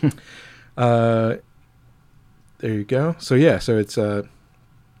 There you go. So yeah, so it says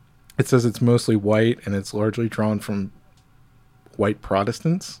it's mostly white, and it's largely drawn from white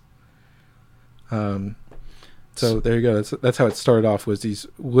Protestants. So there you go. That's how it started off, was these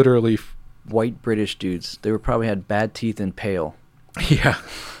literally white British dudes. They probably had bad teeth and pale. Yeah.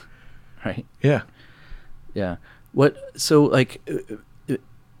 Right? Yeah. Yeah. So like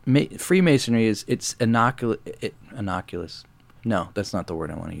Freemasonry it's innocuous. No, that's not the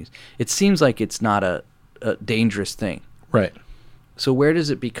word I want to use. It seems like it's not a dangerous thing. Right. So where does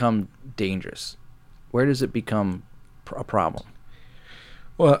it become dangerous? Where does it become a problem?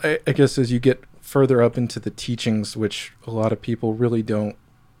 Well, I guess as you get further up into the teachings, which a lot of people really don't,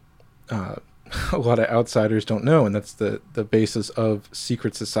 a lot of outsiders don't know, and that's the basis of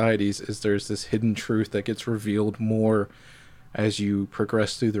secret societies, is there's this hidden truth that gets revealed more as you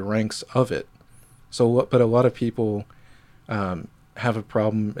progress through the ranks of it. But a lot of people have a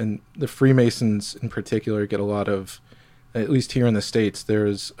problem, and the Freemasons in particular get a lot of, at least here in the States,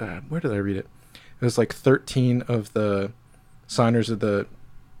 there's, where did I read it? It was like 13 of the signers of the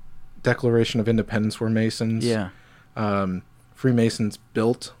Declaration of Independence were Masons. Yeah. Freemasons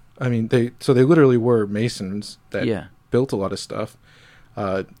built, they literally were Masons that built a lot of stuff.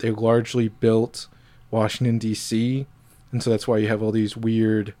 They largely built Washington, D.C., and so that's why you have all these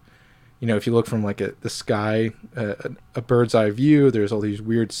weird, if you look from like the sky, a bird's eye view, there's all these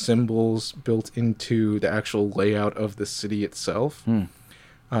weird symbols built into the actual layout of the city itself.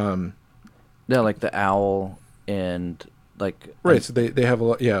 Yeah, like the owl and like... Right, so they have a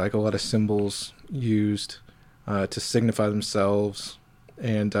lot of symbols used to signify themselves.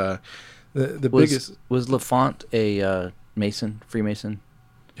 And the biggest... Was Lafont a Mason, Freemason?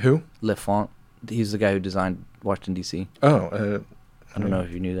 Who? Lafont. He's the guy who designed Washington, D.C. Oh, I don't know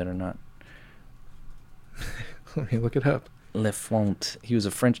if you knew that or not. Let me look it up. Lafont. He was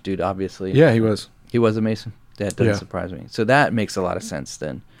a French dude, obviously. Yeah, he was. He was a Mason? That doesn't surprise me. So that makes a lot of sense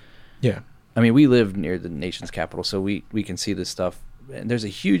then. Yeah. We live near the nation's capital, so we can see this stuff. And there's a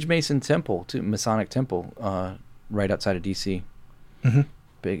huge Mason temple, Masonic temple, right outside of D.C. Mm-hmm.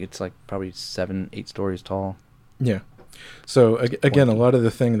 Big. It's like probably 7-8 stories tall. Yeah. So again, a lot of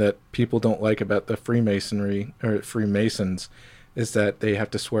the thing that people don't like about the Freemasonry or Freemasons is that they have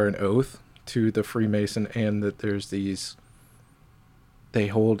to swear an oath to the Freemason, and that there's they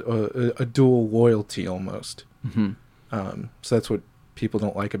hold a dual loyalty almost. Mm-hmm. So that's what people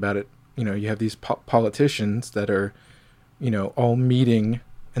don't like about it. You have these politicians that are, all meeting,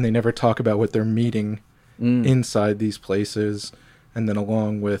 and they never talk about what they're meeting inside these places, and then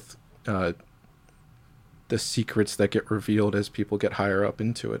along with the secrets that get revealed as people get higher up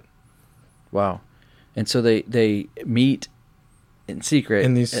into it. Wow. And so they meet in secret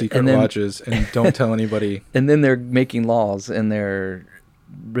in these secret and then, lodges and don't tell anybody. And then they're making laws and they're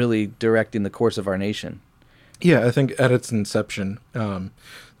really directing the course of our nation. Yeah, I think at its inception,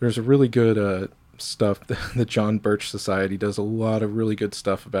 there's a really good stuff. The John Birch Society does a lot of really good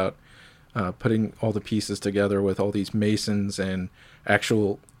stuff about putting all the pieces together with all these Masons and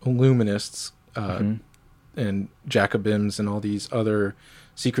actual Illuminists and Jacobims and all these other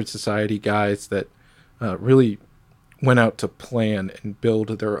secret society guys that really went out to plan and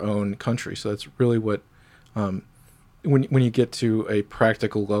build their own country. So that's really what, when you get to a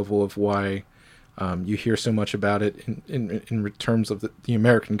practical level of why you hear so much about it in terms of the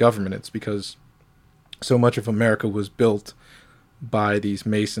American government, it's because so much of America was built by these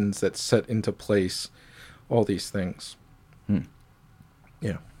Masons that set into place all these things.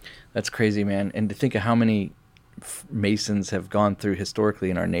 Yeah. That's crazy, man. And to think of how many Masons have gone through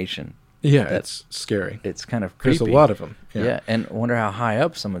historically in our nation. Yeah, it's scary. It's kind of creepy. There's a lot of them. Yeah, and I wonder how high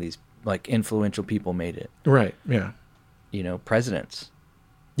up some of these like influential people made it. Right, yeah. You know, presidents.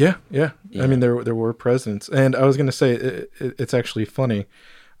 Yeah. I mean, there were presidents. And I was going to say, it's actually funny,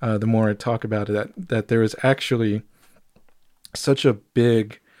 the more I talk about it, that there is actually such a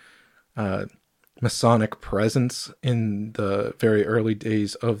big Masonic presence in the very early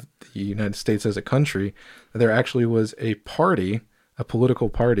days of the United States as a country, that there actually was a party, a political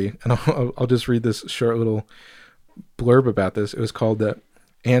party, and I'll just read this short little blurb about this. It was called the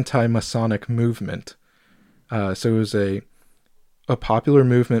Anti-Masonic Movement. So it was a popular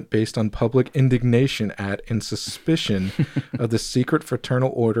movement based on public indignation at and suspicion of the secret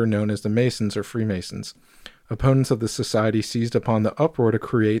fraternal order known as the Masons or Freemasons. Opponents of the society seized upon the uproar to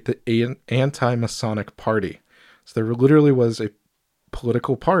create the Anti-Masonic Party. So there literally was a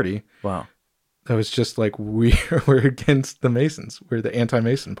political party. Wow. That was just like, we're against the Masons. We're the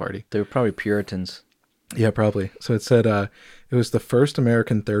anti-Mason party. They were probably Puritans. Yeah, probably. So it said it was the first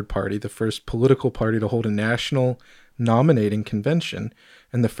American third party, the first political party to hold a national nominating convention,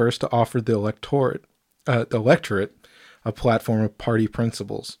 and the first to offer the electorate a platform of party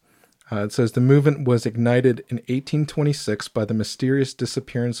principles. It says the movement was ignited in 1826 by the mysterious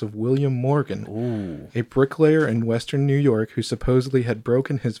disappearance of William Morgan, a bricklayer in western New York who supposedly had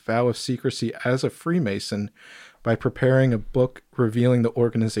broken his vow of secrecy as a Freemason by preparing a book revealing the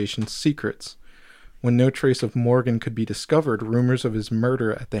organization's secrets. When no trace of Morgan could be discovered, rumors of his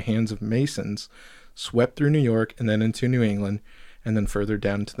murder at the hands of Masons swept through New York and then into New England and then further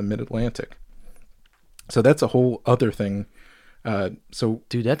down to the mid-Atlantic. So that's a whole other thing.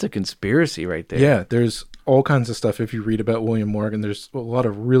 Dude, that's a conspiracy right there. Yeah, there's all kinds of stuff. If you read about William Morgan, there's a lot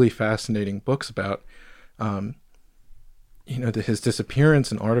of really fascinating books about, his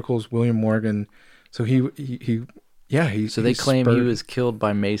disappearance and articles. William Morgan. So So they claim he was killed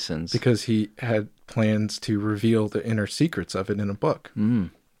by Masons because he had plans to reveal the inner secrets of it in a book.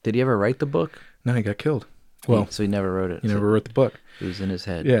 Did he ever write the book? No, he got killed. Well, so he never wrote it. He never wrote the book. It was in his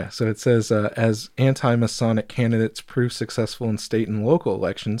head. Yeah, so it says, as anti-Masonic candidates proved successful in state and local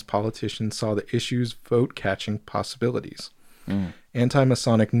elections, politicians saw the issue's vote-catching possibilities.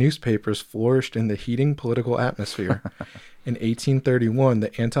 Anti-Masonic newspapers flourished in the heating political atmosphere. In 1831,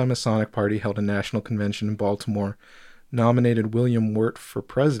 the Anti-Masonic Party held a national convention in Baltimore, nominated William Wirt for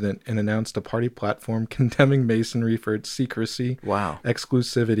president, and announced a party platform condemning Masonry for its secrecy,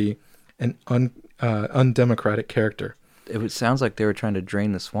 exclusivity, and undemocratic character. It sounds like they were trying to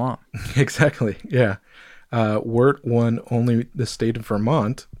drain the swamp. Exactly, yeah. Wirt won only the state of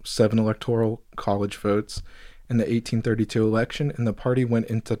Vermont, 7 electoral college votes, in the 1832 election, and the party went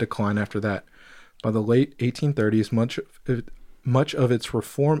into decline after that. By the late 1830s, much of its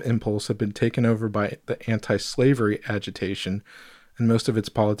reform impulse had been taken over by the anti-slavery agitation, and most of its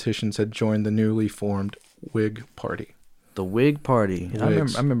politicians had joined the newly formed Whig Party. The Whig Party. I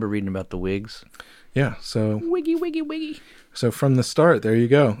remember reading about the Whigs. Yeah, so... Wiggy. So from the start, there you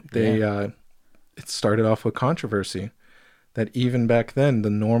go. It started off with controversy. That even back then, the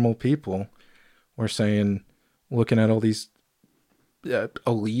normal people were saying, looking at all these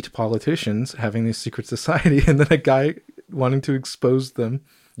elite politicians having these secret society, and then a guy wanting to expose them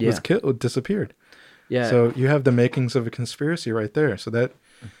was killed, disappeared. Yeah. So you have the makings of a conspiracy right there. So that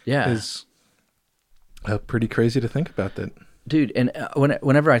is pretty crazy to think about that. Dude, and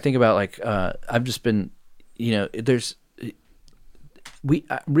whenever I think about, like, I've just been, there's,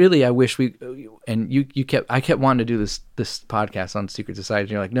 really, I wish we, and I kept wanting to do this podcast on secret societies.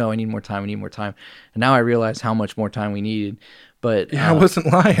 And you're like, no, I need more time. And now I realize how much more time we needed. But Yeah, I wasn't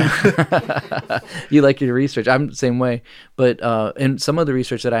lying. you like your research. I'm the same way. But and some of the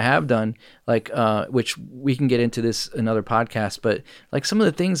research that I have done, like which we can get into this another podcast, but like some of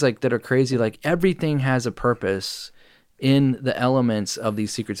the things like that are crazy, like everything has a purpose in the elements of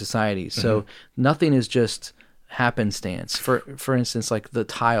these secret societies. So nothing is just happenstance. For instance, like the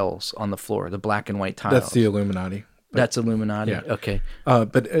tiles on the floor, the black and white tiles. That's the Illuminati. That's Illuminati. Yeah. Okay.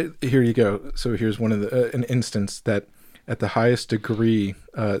 But here you go. So here's one of the an instance that at the highest degree,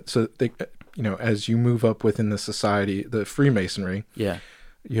 so they, as you move up within the society, the Freemasonry, Yeah.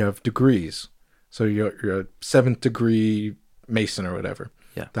 you have degrees. So you're a 7th degree Mason or whatever.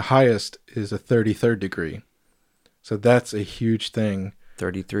 Yeah. The highest is a 33rd degree. So that's a huge thing.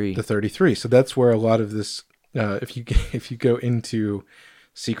 33. The 33. So that's where a lot of this, if you go into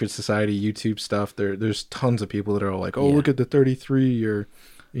secret society YouTube stuff, there's tons of people that are all like, oh, Yeah. look at the 33, or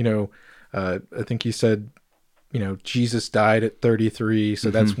I think you said Jesus died at 33, so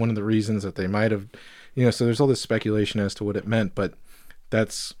that's one of the reasons that they might have, so there's all this speculation as to what it meant, but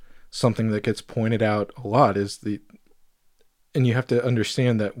that's something that gets pointed out a lot and you have to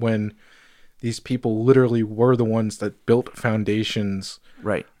understand that when these people literally were the ones that built foundations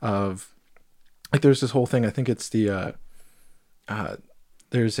Right. of, like, there's this whole thing, I think it's the,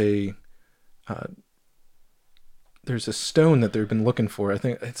 there's a stone that they've been looking for. I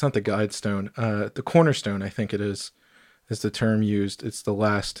think it's not the guide stone. The cornerstone, I think it is the term used. It's the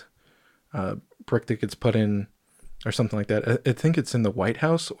last brick that gets put in or something like that. I think it's in the White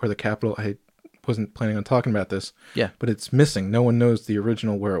House or the Capitol. I wasn't planning on talking about this. Yeah. But it's missing. No one knows the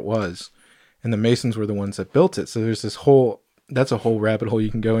original where it was. And the Masons were the ones that built it. So there's that's a whole rabbit hole you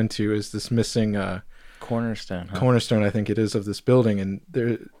can go into, is this missing Cornerstone. Huh? cornerstone, I think it is, of this building. And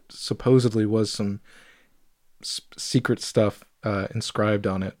there supposedly was some secret stuff inscribed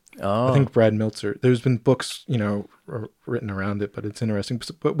on it. Oh. I think Brad Meltzer, there's been books, written around it, but it's interesting.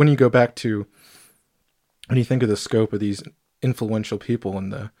 But when you go back to, when you think of the scope of these influential people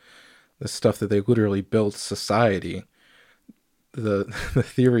and the stuff that they literally built society, the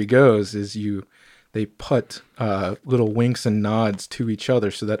theory goes is they put little winks and nods to each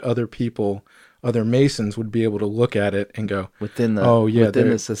other so that other Masons would be able to look at it and go, within the within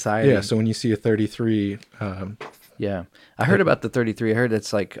the society. Yeah, so when you see a 33, Yeah. I heard about the 33. I heard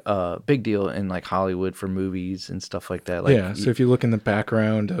it's like a big deal in like Hollywood for movies and stuff like that. Like, yeah, so if you look in the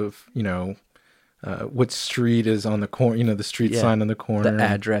background of, what street is on the corner, the street Yeah, sign on the corner. the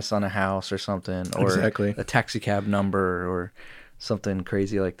address on a house or something, or Exactly. a taxi cab number or something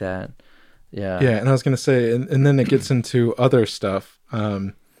crazy like that. Yeah. Yeah, and I was going to say, and then it gets into other stuff,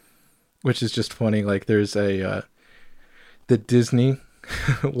 which is just funny. Like there's the Disney,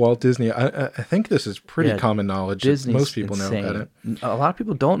 Walt Disney. I think this is pretty Yeah, common knowledge. Disney's Most people know about it. insane. A lot of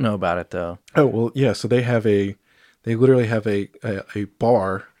people don't know about it though. Oh, well, yeah. So they literally have a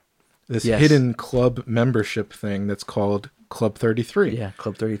bar, this Yes. hidden club membership thing that's called Club 33. Yeah,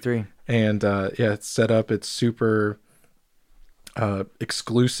 Club 33. And it's set up. It's super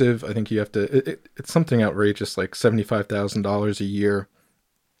exclusive. I think you have to. It's something outrageous, like $75,000 a year,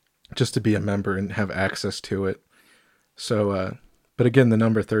 just to be a member and have access to it. So, but again, the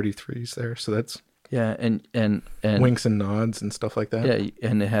number 33 is there. So that's Yeah, and winks and nods and stuff like that. yeah,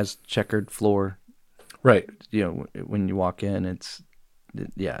 and it has checkered floor. Right. When you walk in, it's.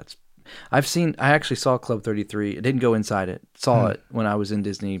 I actually saw Club 33. I didn't go inside it. Saw it when I was in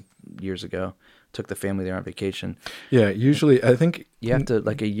Disney years ago. Took the family there on vacation. Yeah. Usually, I think You have to,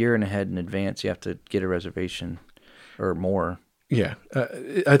 like a year and ahead in advance, you have to get a reservation or more. Yeah,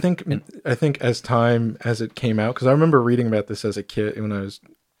 I think as it came out, because I remember reading about this as a kid when I was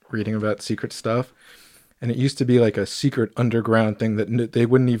reading about secret stuff, and it used to be like a secret underground thing that they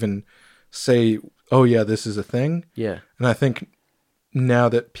wouldn't even say, "Oh yeah, this is a thing." Yeah. And I think now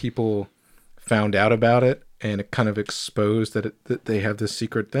that people found out about it and it kind of exposed that they have this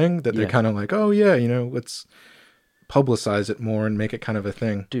secret thing, that they're kind of like, "Oh yeah, let's publicize it more and make it kind of a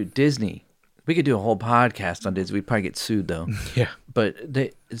thing." Dude, Disney. We could do a whole podcast on Disney. We'd probably get sued though. Yeah. But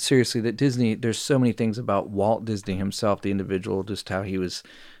seriously, that Disney, there's so many things about Walt Disney himself, the individual, just how he was,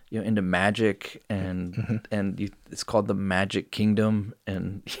 into magic and it's called the Magic Kingdom,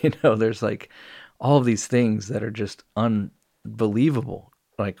 and there's like all of these things that are just unbelievable.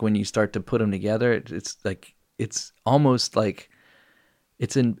 Like when you start to put them together, it's like it's almost like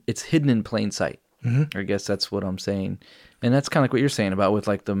it's hidden in plain sight. Mm-hmm. I guess that's what I'm saying. And that's kind of like what you're saying about with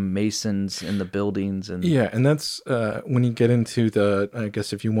like the Masons and the buildings and yeah, and that's when you get into I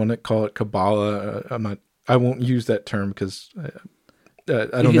guess if you want to call it Kabbalah, I won't use that term because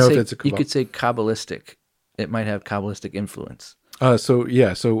I don't know if it's a you could say Kabbalistic. It might have Kabbalistic influence. So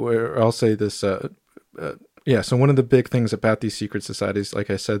I'll say this. So one of the big things about these secret societies, like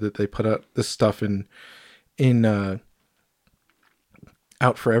I said, that they put out this stuff in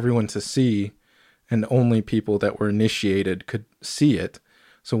out for everyone to see, and only people that were initiated could see it.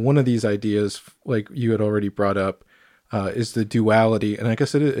 So one of these ideas, like you had already brought up, is the duality, and I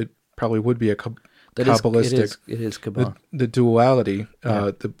guess it probably would be a Kabbalistic. It is Kabbalah. The duality,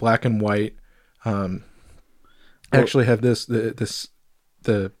 the black and white. Actually, have this.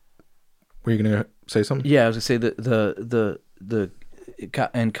 Were you gonna say something? Yeah, I was gonna say the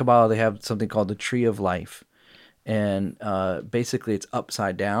in Kabbalah they have something called the Tree of Life, and basically it's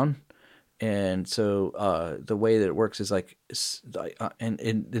upside down, and so the way that it works is like,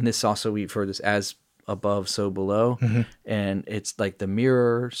 and this also we've heard this as above so below, and it's like the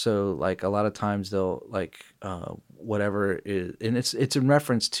mirror. So like a lot of times they'll like whatever is, and it's in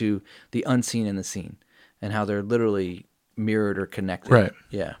reference to the unseen and the seen, and how they're literally mirrored or connected. Right.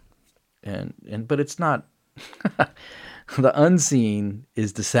 Yeah. And but it's not the unseen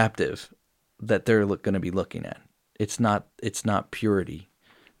is deceptive that they're going to be looking at. It's not purity.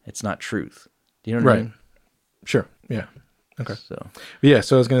 It's not truth. Do you know what I mean? Sure. Yeah. Okay. So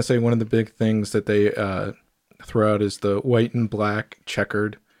I was going to say one of the big things that they throw out is the white and black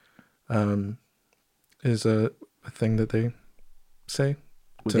checkered is a thing that they say.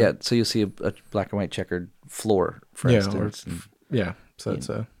 Yeah, so you'll see a black and white checkered floor, for instance. So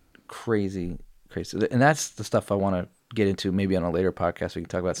that's crazy. And that's the stuff I want to get into maybe on a later podcast. We can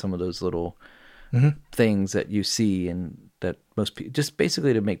talk about some of those little things that you see and that most people, just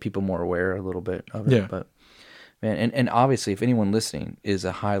basically to make people more aware a little bit of it. Yeah. But man, and obviously if anyone listening is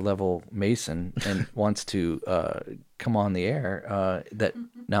a high level Mason and wants to come on the air, that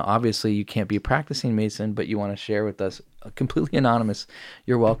now obviously you can't be a practicing Mason, but you want to share with us completely anonymous,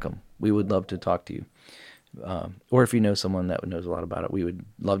 you're welcome. We would love to talk to you. Or if you know someone that knows a lot about it, we would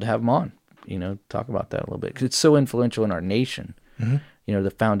love to have them on, talk about that a little bit. Because it's so influential in our nation.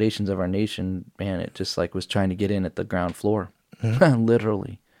 The foundations of our nation, man, it just like was trying to get in at the ground floor.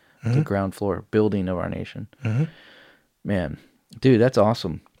 Literally, the ground floor building of our nation. Man, dude, that's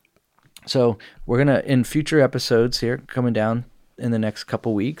awesome. So we're going to, in future episodes here, coming down in the next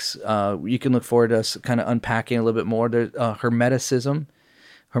couple weeks, you can look forward to us kind of unpacking a little bit more. There's Hermeticism.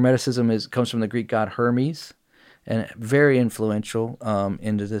 Hermeticism comes from the Greek god Hermes, and very influential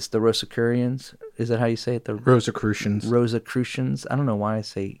into this. The Rosicrucians, is that how you say it? The Rosicrucians. Rosicrucians. I don't know why I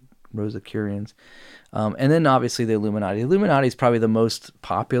say Rosicrucians. And then obviously the Illuminati. The Illuminati is probably the most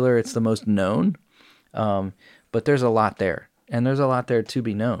popular. It's the most known, but there's a lot there, and there's a lot there to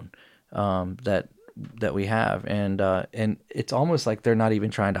be known that we have, and it's almost like they're not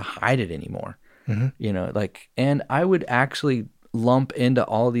even trying to hide it anymore. And I would actually lump into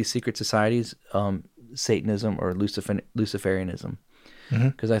all of these secret societies Satanism or Luciferianism,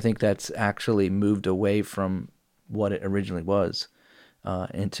 because I think that's actually moved away from what it originally was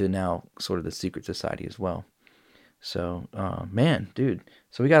into now sort of the secret society as well. So man, dude,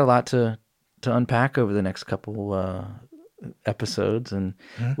 so we got a lot to unpack over the next couple episodes, and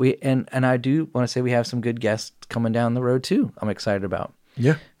and I do want to say we have some good guests coming down the road too. I'm excited about.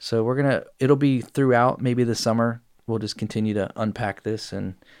 Yeah. So it'll be throughout maybe the summer. We'll just continue to unpack this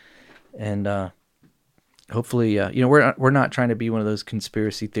and hopefully, we're not trying to be one of those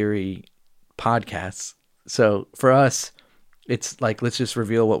conspiracy theory podcasts. So for us, it's like, let's just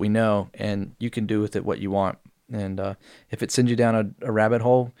reveal what we know, and you can do with it what you want. And if it sends you down a rabbit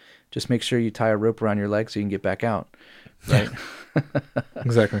hole, just make sure you tie a rope around your leg so you can get back out. Right?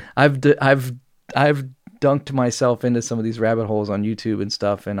 Exactly. I've dunked myself into some of these rabbit holes on YouTube and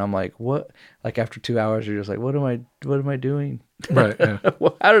stuff, and I'm like, what? Like after 2 hours, you're just like, what am I doing? Right. Yeah.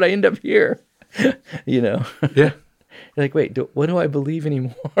 How did I end up here? Yeah. You're like, wait, what do I believe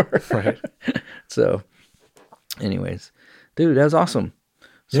anymore? Right. So, anyways, dude, that was awesome.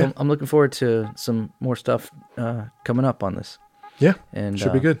 So Yeah. I'm looking forward to some more stuff coming up on this. Yeah. And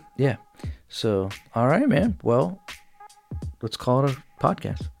should be good. Yeah. So, all right, man. Well, let's call it a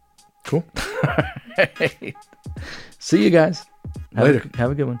podcast. Cool. See you guys. Later.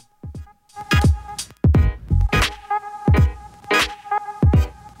 Have a good one.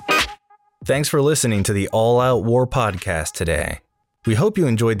 Thanks for listening to the All Out War podcast today. We hope you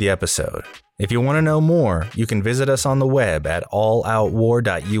enjoyed the episode. If you want to know more, you can visit us on the web at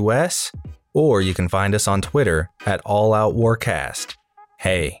alloutwar.us, or you can find us on Twitter at alloutwarcast.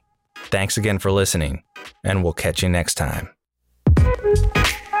 Hey, thanks again for listening, and we'll catch you next time.